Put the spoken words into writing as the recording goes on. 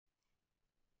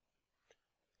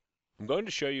I'm going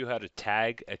to show you how to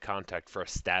tag a contact for a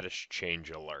status change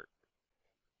alert.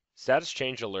 Status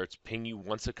change alerts ping you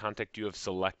once a contact you have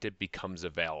selected becomes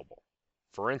available.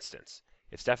 For instance,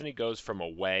 if Stephanie goes from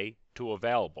away to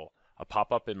available, a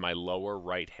pop-up in my lower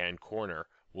right-hand corner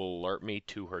will alert me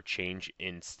to her change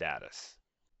in status.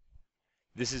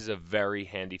 This is a very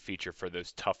handy feature for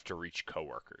those tough-to-reach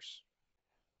coworkers.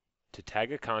 To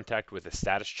tag a contact with a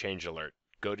status change alert,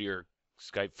 go to your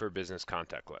Skype for Business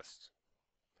contact list.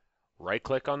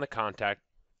 Right-click on the contact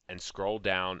and scroll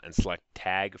down and select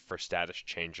Tag for Status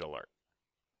Change Alert.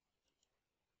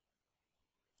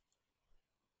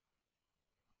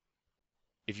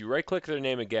 If you right-click their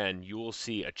name again, you will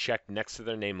see a check next to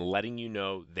their name letting you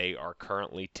know they are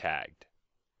currently tagged.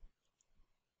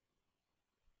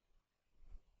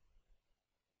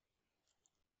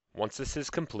 Once this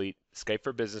is complete, Skype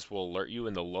for Business will alert you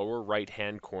in the lower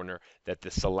right-hand corner that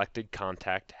the selected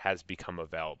contact has become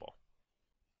available.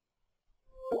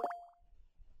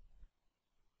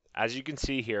 As you can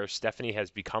see here, Stephanie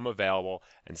has become available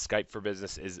and Skype for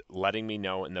Business is letting me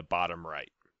know in the bottom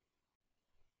right.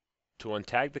 To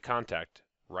untag the contact,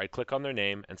 right-click on their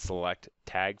name and select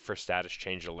Tag for Status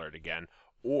Change Alert again,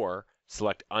 or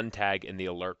select Untag in the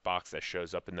alert box that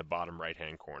shows up in the bottom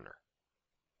right-hand corner.